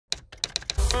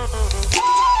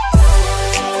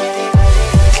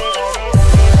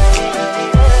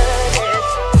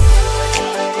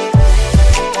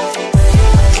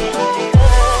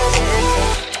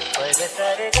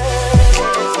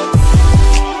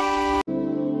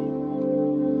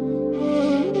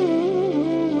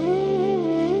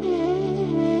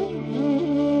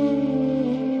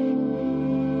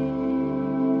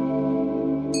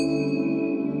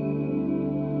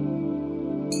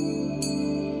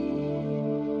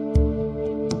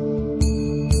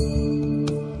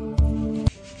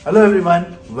Hello everyone,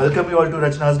 welcome you all to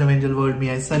Rachana's Navangel world. Me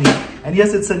is Sunny, and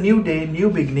yes, it's a new day, new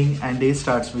beginning, and day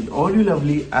starts with all you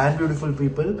lovely and beautiful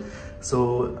people. So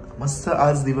मस्त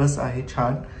आज दिवस आहे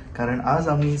छान, कारण आज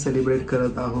आम्ही celebrate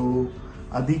करत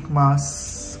आहोत अधिक मास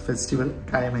फेस्टिवल.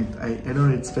 काय माहित, I don't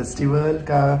know it's festival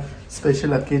का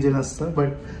स्पेशल अकेजन असतं, बट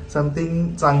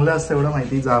समथिंग चांगलं असतं एवढं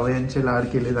माहिती. जावयांचे लाड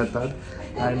केले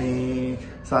जातात आणि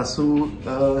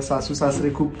सासू सासरे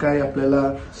खूप काय आपल्याला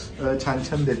छान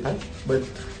छान देतात,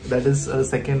 but that is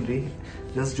secondary,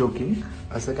 just joking.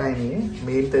 असं काय नाही आहे,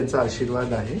 मेन त्यांचा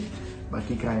आशीर्वाद आहे,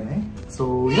 बाकी काय नाही.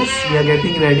 So yes, we R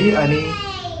getting ready आणि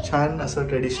छान असं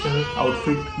ट्रेडिशनल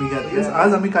आउटफिट मी घातले.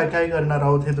 आज आम्ही काय काय करणार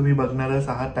आहोत हे तुम्ही बघणारच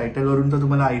आहात. टायटलवरून तर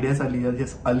तुम्हाला आयडियाच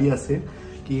आली असेल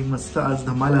की मस्त आज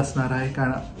धमाल असणार आहे,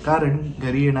 कारण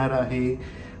घरी येणार आहे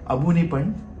अभुनी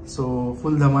पण. सो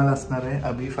फुल धमाल असणार आहे.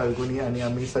 अभि, फाल्गुनी आणि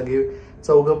आम्ही सगळे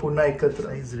चौघं पुन्हा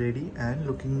एकत्र. Is ready and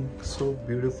looking so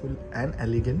beautiful and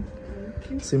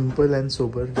elegant, simple and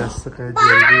sober. जास्त काय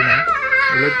ज्वेलरी नाही.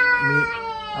 उलट मी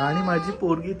आणि माझी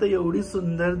पोरगी तर एवढी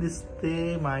सुंदर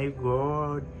दिसते, माय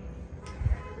गॉड.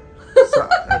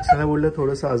 रचना बोललं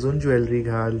थोडंसं अजून ज्वेलरी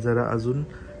घाल, जरा अजून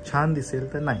छान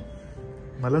दिसेल. तर नाही,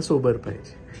 मला सोबर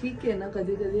पाहिजे. ठीक आहे ना,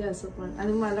 कधी कधी असं पण.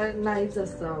 आणि मला नाही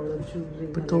जास्त आवडत ज्वेलरी,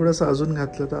 पण थोडंसं अजून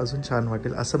घातलं तर अजून छान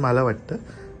वाटेल असं मला वाटतं.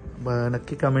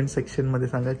 नक्की कमेंट सेक्शन मध्ये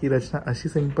सांगा की रचना अशी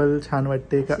सिंपल छान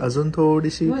वाटते का अजून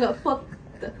थोडीशी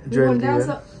फक्त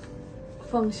ज्वेलरी.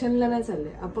 फंक्शनला नाही चालले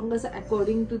आपण, कसं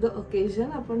अकॉर्डिंग टू द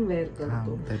ओकेजन आपण वेअर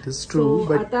करतो. That is true.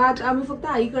 बट आता आम्ही फक्त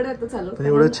आईकडे आता चालू.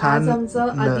 एवढं छान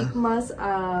आमचं अधिक मास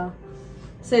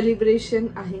सेलिब्रेशन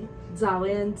आहे,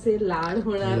 जावयांचे लाड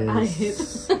होणार आहेत.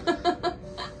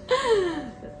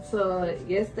 सो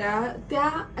येस, त्या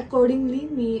अकॉर्डिंगली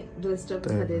मी ड्रेस्ड अप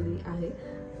झालेली आहे.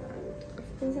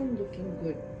 Looking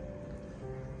good.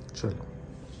 चलो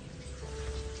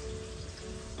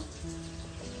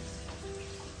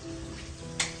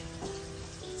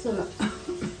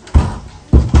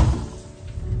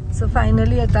सो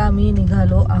फायनली आता आम्ही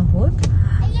निघालो आहोत.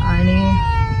 आणि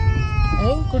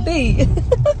कुठेही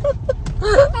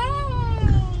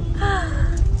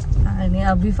आणि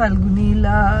अभि,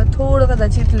 फाल्गुनीला थोडं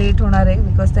कदाचित लेट होणार आहे,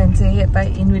 बिकॉज त्यांचे आता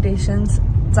इन्व्हिटेशन्स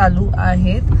चालू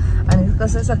आहेत. आणि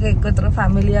कसं सगळे एकत्र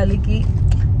फॅमिली आली की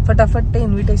फटाफट ते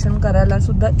इन्व्हिटेशन करायला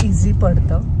सुद्धा इझी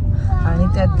पडतं. आणि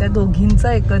त्यात त्या दोघींचं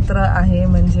एकत्र आहे,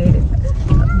 म्हणजे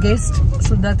गेस्ट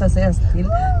सुद्धा तसे असतील.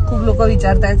 खूप लोक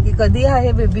विचारतात की कधी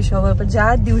आहे बेबी शॉवर, पण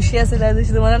ज्या दिवशी असेल त्या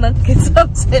दिवशी तुम्हाला नक्कीच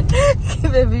समजेल की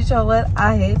बेबी शॉवर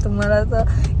आहे. तुम्हाला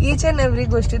तर इच अँड एव्हरी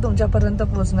गोष्टी तुमच्यापर्यंत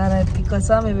पोहोचणार आहेत की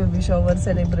कसं आम्ही बेबी शॉवर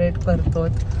सेलिब्रेट करतो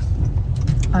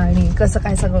आणि कसं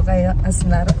काय सगळं काय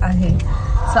असणार आहे.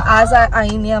 सो आज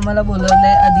आईने आम्हाला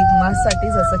बोलवलंय अधिक माससाठी,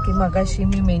 जसं की मगाशी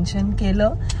मी मेन्शन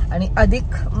केलं. आणि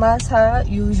अधिक मास हा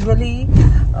युजली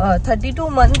 32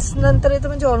 मंथ्स नंतर येतो,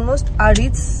 म्हणजे ऑलमोस्ट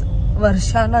 2.5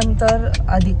 वर्षानंतर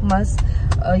अधिक मास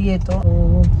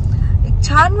येतो.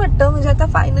 छान वाटतं, म्हणजे आता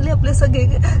फायनली आपले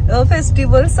सगळे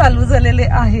फेस्टिवल चालू झालेले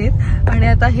आहेत. आणि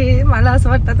आता हे मला असं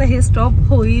वाटतं आता हे स्टॉप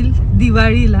होईल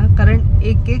दिवाळीला, कारण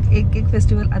एक एक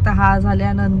फेस्टिवल. आता हा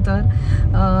झाल्यानंतर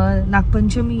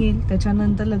नागपंचमी येईल,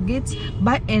 त्याच्यानंतर लगेच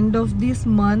bye end of this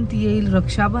month येईल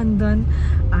रक्षाबंधन.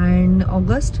 अँड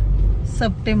ऑगस्ट,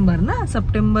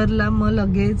 सप्टेंबरला मग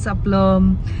लगेच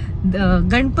आपलं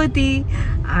गणपती,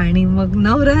 आणि मग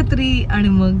नवरात्री, आणि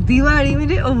मग दिवाळी.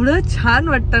 म्हणजे एवढं छान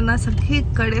वाटतं ना,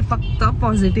 सगळीकडे फक्त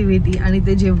पॉझिटिव्हिटी आणि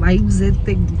ते जे वाईब्स आहेत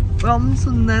ते एकदम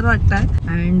सुंदर वाटतात.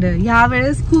 अँड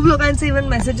यावेळेस खूप लोकांचे इव्हन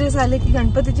मेसेजेस आले की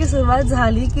गणपतीची सुरुवात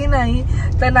झाली की नाही.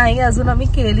 तर नाही, अजून आम्ही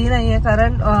केली नाहीये,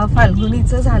 कारण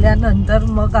फाल्गुनीचं झाल्यानंतर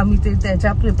मग आम्ही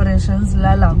त्याच्या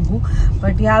प्रिपरेशन्सला लागू.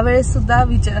 बट यावेळेस सुद्धा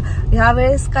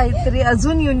यावेळेस काहीतरी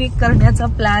अजून युनिक करण्याचा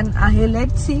प्लॅन आहे.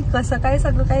 लेट सी कसं काय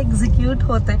सगळं काय एक्झिक्यूट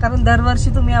होत आहे, कारण दरवर्षी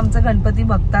तुम्ही आमचा गणपती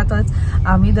बघतातच.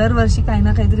 आम्ही दरवर्षी काही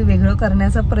ना काहीतरी वेगळं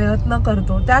करण्याचा प्रयत्न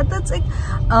करतो. त्यातच एक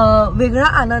वेगळा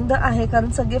आनंद आहे, कारण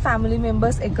सगळे फॅमिली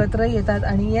मेंबर्स एकत्र येतात.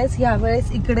 आणि येस,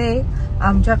 यावेळेस इकडे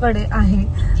आमच्याकडे आहे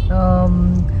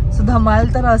सो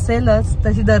धमाल तर असेलच,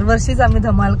 तशी दरवर्षीच आम्ही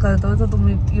धमाल करतो. तर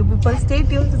तुम्ही यू पीपल स्टे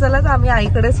ट्यून. चला, तर आम्ही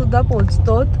आईकडे सुद्धा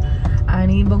पोहोचतो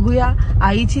आणि बघूया.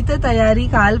 आईची तर तयारी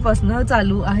कालपासून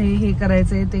चालू आहे, हे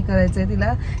करायचंय ते करायचंय.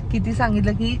 तिला किती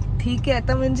सांगितलं की ठीक आहे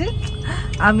आता, म्हणजे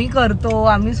आम्ही करतो,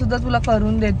 आम्ही सुद्धा तुला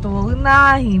करून देतो.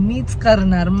 नाही, मीच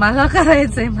करणार, मला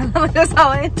करायचंय, मला माझ्या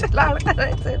सावयांचे लाड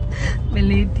करायचे.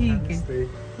 म्हणजे ठीक आहे,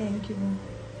 थँक्यू.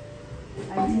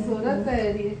 जोरात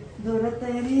तयारी आहे, जोरात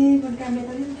तयारी. पण काय मी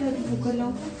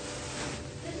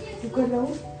कुकर लावू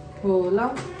हो लाव.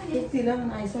 तिला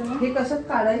हे कशात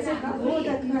काढायचं का? हो,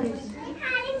 त्यात काढायचं.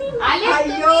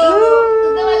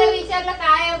 मला विचारलं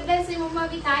काय अभ्यास नसते मम्मा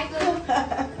मी काय करू.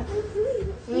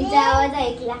 मी आवाज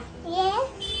ऐकला.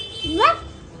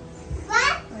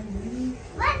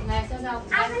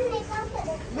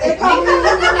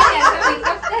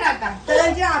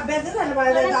 अभ्यास झाला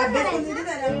अभ्यास.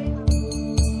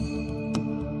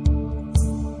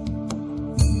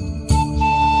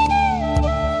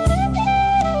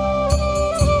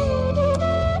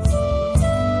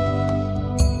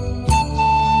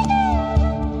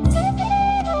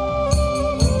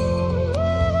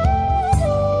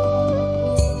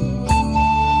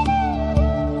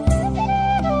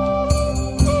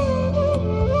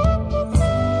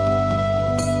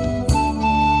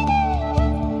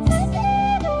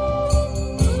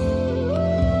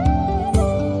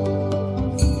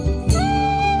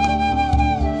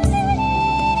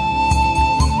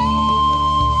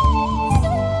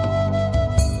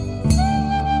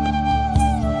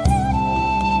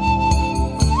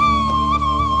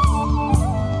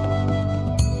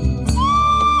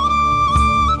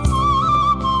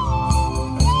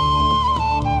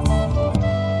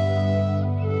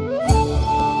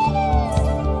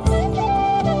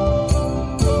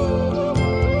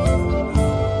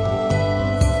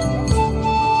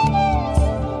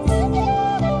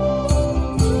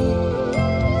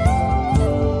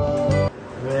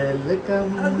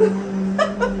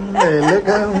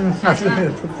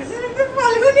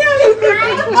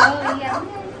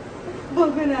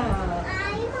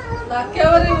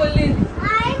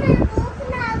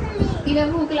 तिला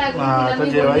भूक लागली. आता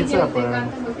जेवायचं आपण.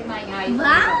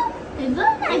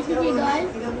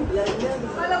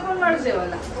 मला पण वाढ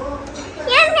जेवायला.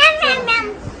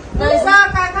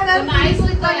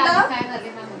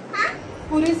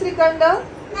 पुरी श्रीखंड,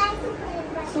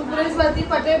 सुप्रेसवरती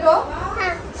पटेटो.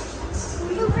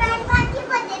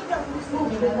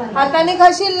 हाताने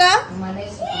खाशील ना.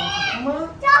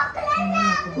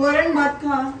 वरण भात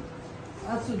खा.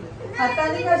 असू दे.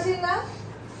 हाताने खाशील ना.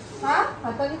 हा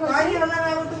हाताने खाशील.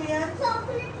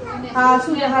 हा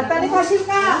असू दे. हाताने खाशील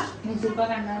का.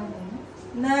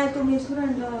 नाही तो मैसूर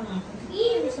आणला.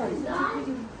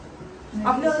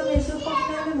 आपल्यावर मैसूर पाक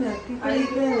नाही मिळत. आणि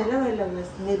इकडे व्हायला लागलं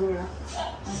नेरूळला.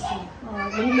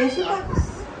 मैसूर पाक.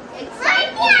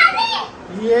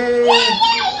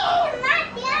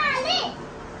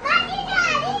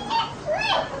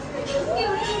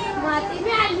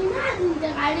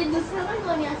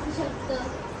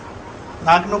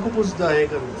 नाक नको पुसता हे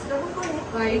करू.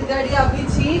 व्हाईट गाडी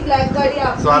अभिची, ब्लॅक गाडी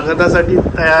अभि. स्वागतासाठी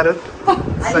तयार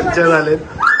सज्ज झालेत.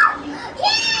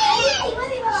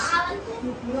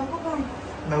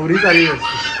 नवरी आली अशी.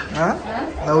 हा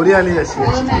नवरी आली अशी.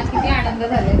 किती आनंद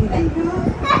झाला.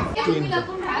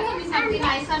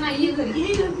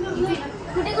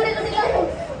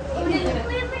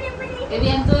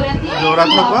 जोरात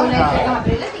नको.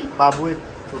 बाबू एक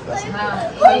छोटासा.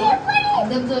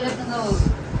 एकदम जोरात नको.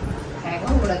 काय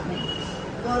उडत नाही.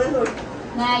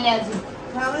 नाही आले अजून.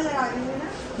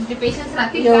 म्हणजे पेशन्स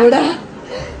राहतील.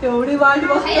 एवढी वाट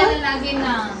बघतो लागेल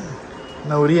ना.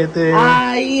 नवरी येते.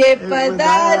 आई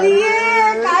पदारी.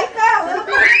 काय काय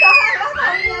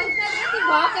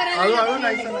हळूहळू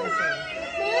नाही.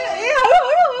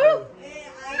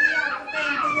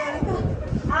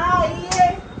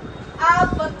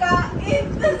 आपका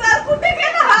इंतजार कुठे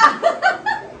गेला.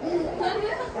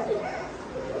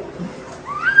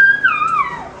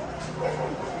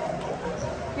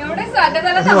 एवढे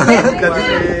स्वागताला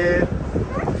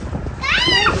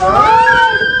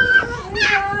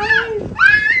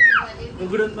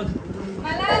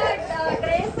मला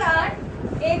ड्रेस आण,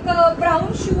 एक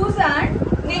ब्राऊन शूज आण,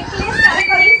 नेकलेस आण.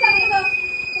 काही सांगितलं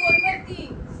फोनवरती.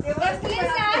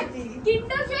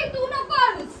 किंडर जॉय तू नको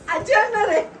आणूस. आजी आणणार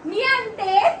आहे. मी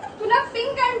आणते. तुला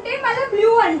पिंक आणते. मला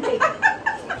ब्ल्यू आणते.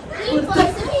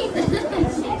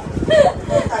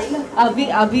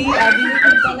 अभिने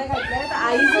कुर्ताला घातलाय तर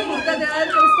आईचा कुर्ता देणार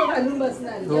तेच तो घालून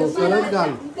बसणार.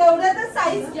 तेवढ्यातच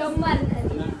साईज जम मारणार.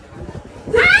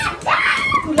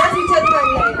 तुलाच विचार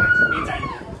काढलाय.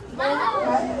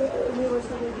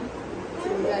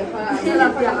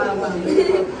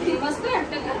 मस्त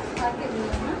वाटतं का.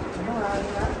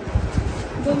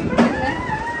 दोन्ही पण घातलाय.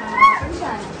 पण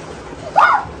छान.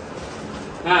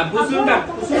 पुसून टाक.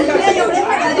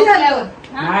 झाल्यावर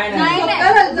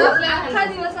अख्खा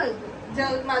दिवस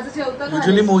माझं जेवतं.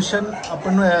 युजली मोशन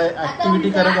आपण ऍक्टिव्हिटी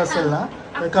करत असेल ना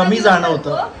तर कमी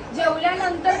जाणवतं.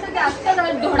 जेवल्यानंतर तर जास्त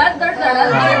धोडात धड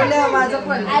झाला. माझं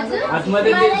पण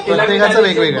आतमध्ये प्रत्येकाचं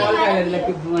वेगवेगळं.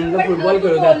 फुटबॉल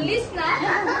खेळू. बोललीस ना.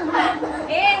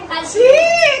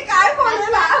 काय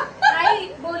बोलला.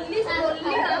 बोलली ना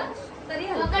तरी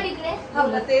हलकड इकडे.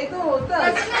 ते तो होतं.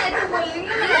 बोलली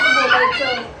ना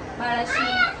बोलायचं बाळाशी.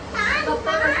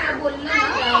 पप्पा कसं बोललं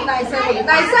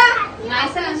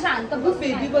नायसा शांत बस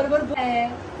बेबी बरोबर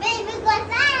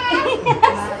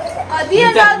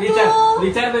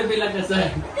विचार बेबीला कसं आहे.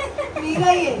 मी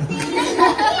नाहीये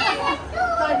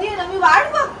कधी मी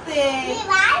वाट बघते.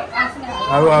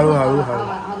 हळू हळू हळू हळू.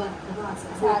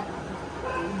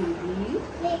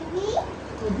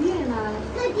 कधी येणार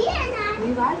मी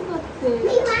वाट बघते.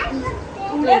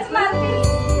 उड्याच मारते.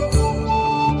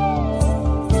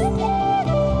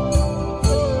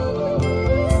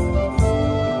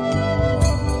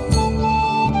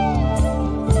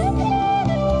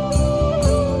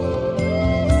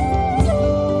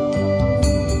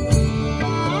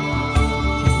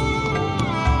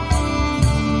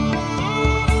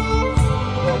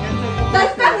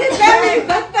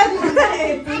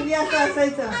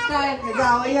 असायचं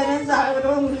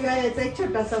जावयाला मुलगा यायचा एक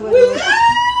छोटासा बरोबर.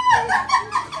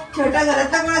 छोट्या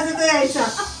घरातला कोण असं तो यायचा.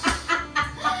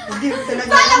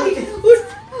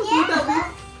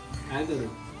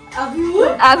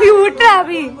 अभि उठ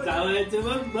अभि.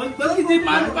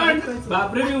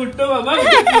 बापरे मी उठतो बाबा.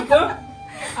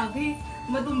 अभि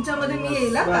मग तुमच्यामध्ये मी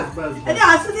येईल. अरे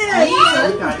असं ते आई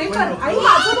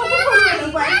माझं नको बोलू.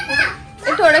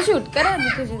 थोडं शूट करा मी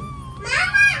तुझे.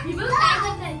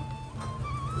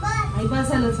 आई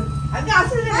बसायला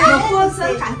नको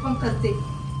असं काय पण करते.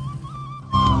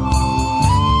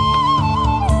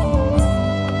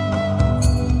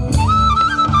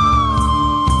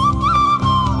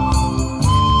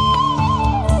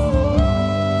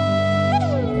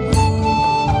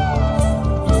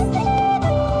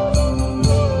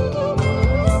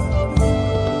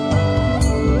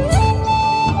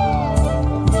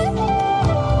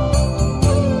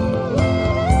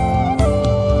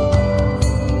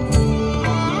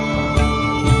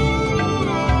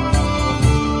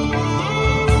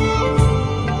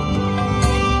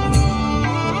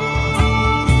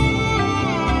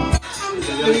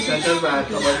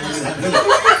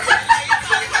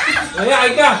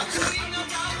 ऐका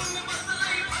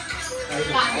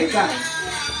ऐका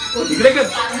इकडे कर.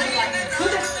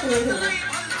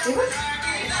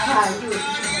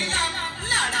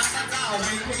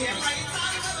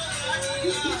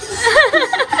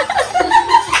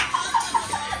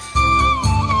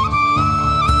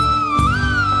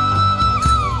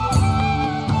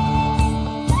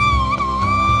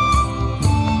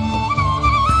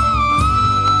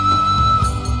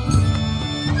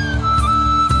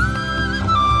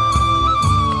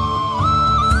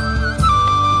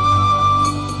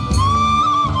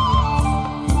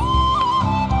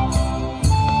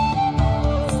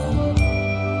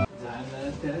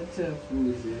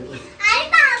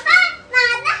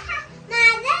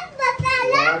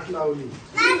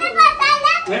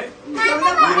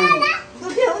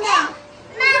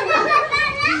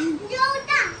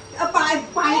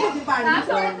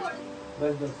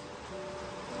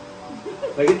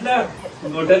 बघितलं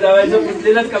मोठ्या जावयाचं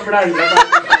पुतलीलाच कपडा आणला.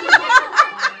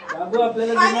 बाबू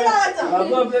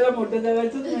आपल्याला मोठ्या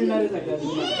जावयाचंच मिळणार आहे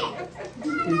सगळ्यांना.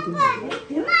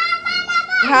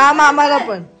 हा मामाला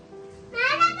पण.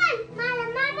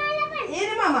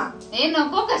 ए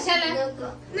नको कशाला.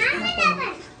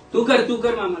 तू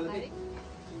कर मामाला.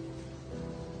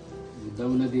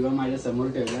 जाऊन दिवा माझ्या समोर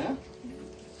ठेवला.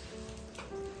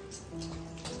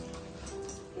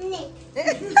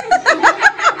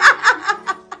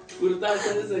 कुर्ता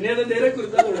असताना सोनियाला दे रे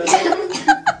कुर्ता थोडा.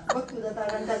 बघ तुझा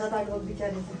ताट आणि त्याचा ताट बघ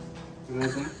बिचारीचा.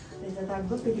 त्याचा ताट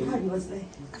बघ किती खाली बसलाय.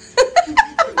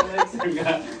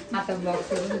 आता ब्लॉग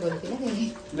करून बोलते.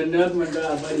 धन्यवाद मंडळ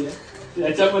आभारी आहे.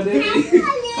 याच्यामध्ये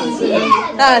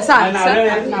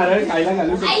नारळ खायला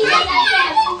घालू शकतो.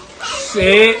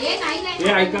 हे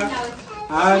ऐका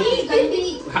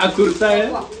हा कुर्ता आहे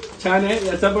छान आहे.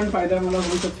 याचा पण फायदा मला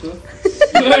होऊ शकतो.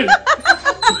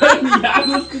 या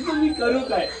गोष्टीचं मी करू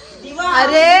काय.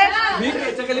 अरे मी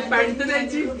याच्या खाली पॅन्ट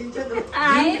द्यायची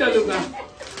चालू का.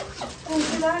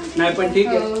 नाही पण ठीक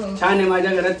आहे छान आहे.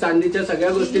 माझ्या घरात चांदीच्या सगळ्या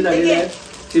गोष्टी झालेल्या आहेत.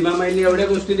 सीमामाईने एवढ्या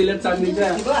गोष्टी दिल्यात चांदीच्या.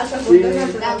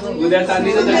 उद्या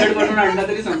चांदीचा दगड बनवून आणला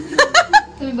तरी सांगतो.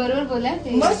 तुम्ही बरोबर बोला.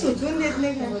 मग सुचवून देत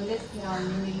नाही.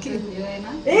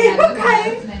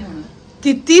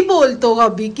 किती बोलतो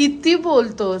अभि किती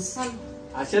बोलतोस.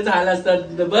 असेच हाल असतात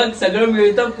बघ. सगळं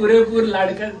मिळतं पुरेपूर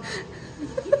लाडकं.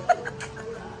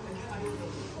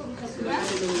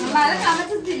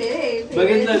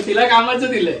 बघितलं तिला कामाचं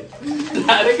दिलंय.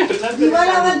 अरे करणार.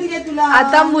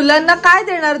 आता मुलांना काय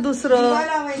देणार दुसरं.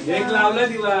 एक लावला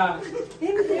दिवा.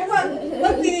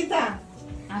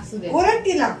 ओरड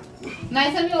तिला.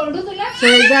 नाही सर मी ओरडू तुला.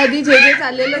 शेजारी जे जे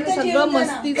चाललेलं ते सगळं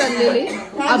मस्ती चाललेली.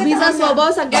 अभिचा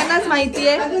स्वभाव सगळ्यांनाच माहिती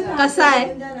आहे कसा आहे.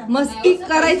 मस्ती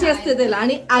करायची असते त्याला.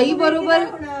 आणि आई बरोबर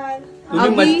तुम्ही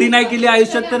मस्ती नाही केली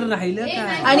आयुष्यात तर राहिलं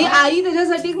काय? आणि आई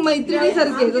त्याच्यासाठी एक मैत्रिणी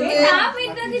सारखी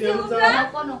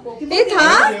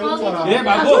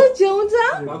जेवून जा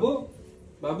बाबू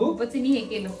बाबू हे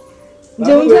केलं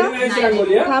जेवून जा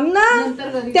थांब ना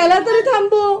त्याला तरी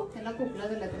थांबव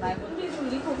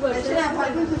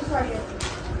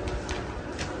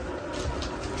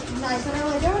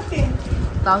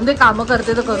जाऊन दे काम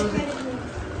करते तर करू दे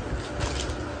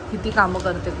किती काम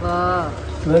करते ग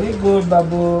व्हेरी गुड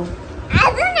बाबू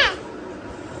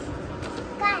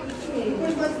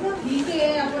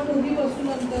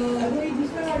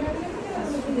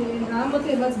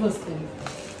बसते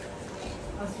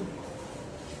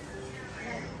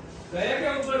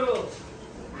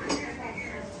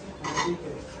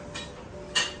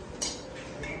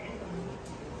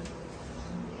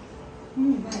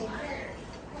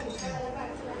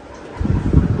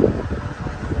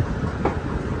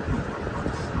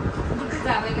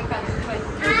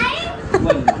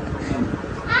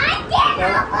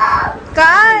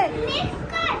काय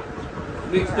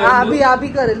आभी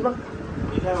करेल बघ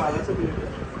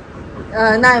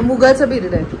नाही मुगाचं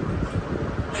बिरड आहे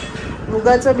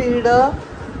मुगाचं बिरड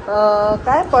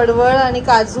काय पडवळ आणि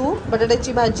काजू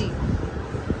बटाट्याची भाजी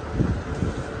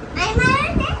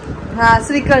हा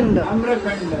श्रीखंड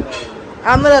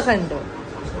आम्रखंड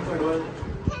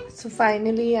सो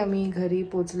फायनली आम्ही घरी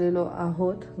पोचलेलो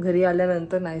आहोत घरी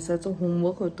आल्यानंतर नायसाचं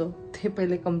होमवर्क होतं ते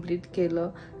पहिले कंप्लीट केलं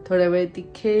थोड्या वेळ ती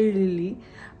खेळलेली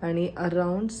आणि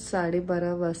अराउंड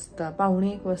 12:30 वाजता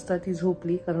 1:45 वाजता ती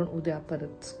झोपली कारण उद्या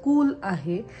परत स्कूल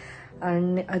आहे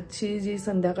आणि आजची जी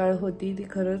संध्याकाळ होती ती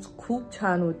खरंच खूप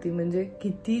छान होती म्हणजे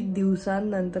किती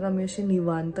दिवसांनंतर आम्ही अशी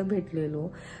निवांत भेटलेलो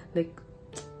लाईक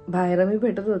बाहेर आम्ही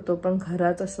भेटत होतो पण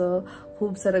घरात असं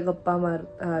खूप साऱ्या गप्पा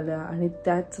मारता आल्या आणि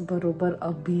त्याचबरोबर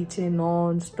अभिचे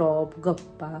नॉन स्टॉप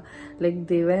गप्पा लाईक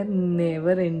दे वर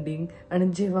नेव्हर एंडिंग आणि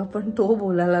जेव्हा पण तो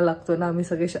बोलायला लागतो ना आम्ही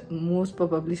सगळे मोस्ट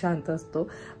प्रोबेबली शांत असतो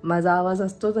माझा आवाज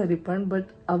असतो तरी पण but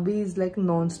Abhi is like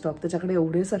non stop त्याच्याकडे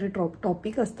एवढे सारे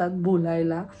टॉपिक असतात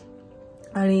बोलायला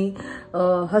आणि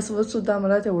हसवत सुद्धा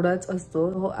मला तेवढाच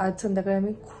असतो आज संध्याकाळी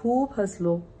आम्ही खूप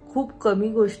हसलो खूप कमी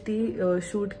गोष्टी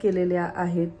शूट केलेल्या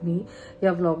आहेत मी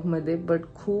या व्लॉगमध्ये बट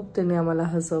खूप त्यांनी आम्हाला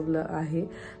हसवलं आहे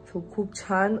सो खूप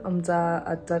छान आमचा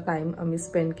आजचा टाइम आम्ही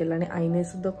स्पेंड केला आणि आईने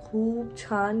सुद्धा खूप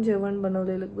छान जेवण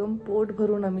बनवलेलं एकदम पोट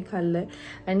भरून आम्ही खाल्लंय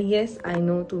अँड येस आय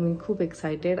नो तुम्ही खूप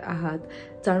एक्सायटेड आहात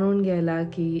जाणून घ्यायला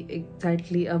की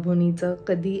एक्झॅक्टली अभुनीचं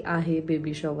कधी आहे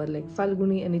बेबी शॉवर लाईक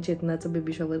फाल्गुनी आणि चेतनाचं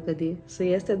बेबी शॉवर कधी आहे सो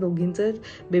येस त्या दोघींचं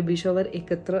बेबी शॉवर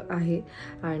एकत्र आहे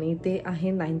आणि ते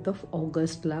आहे 9th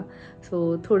ऑगस्टला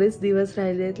सो थोडेच दिवस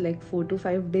राहिलेत लाईक 4 to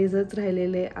 5 डेजच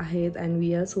राहिलेले आहेत and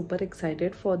we R super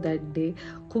excited for that day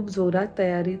खूप जोरात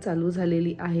तयारी चालू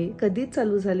झालेली आहे कधीच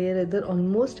चालू झाली आहे रेदर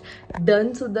ऑलमोस्ट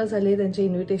डन सुद्धा झाले त्यांचे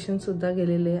इन्व्हिटेशन सुद्धा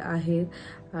गेलेले आहेत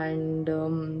अँड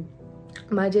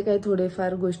माझे काही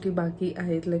थोडेफार गोष्टी बाकी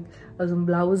आहेत लाईक अजून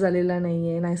ब्लाऊज आलेला नाही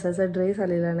आहे नायसाचा ड्रेस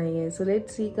आलेला नाही आहे सो लेट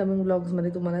सी कमिंग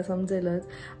ब्लॉग्समध्ये तुम्हाला समजेलच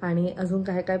आणि अजून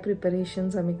काय काय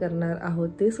प्रिपरेशन्स आम्ही करणार आहोत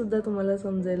ते सुद्धा तुम्हाला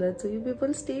समजेलच so you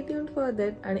people stay tuned for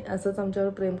that आणि असंच आमच्यावर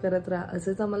प्रेम करत राहा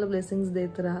असेच आम्हाला ब्लेसिंग्स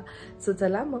देत राहा सो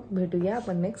चला मग भेटूया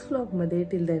आपण next व्लॉगमध्ये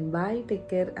till then bye take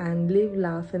care and leave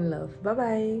laugh and love bye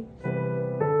bye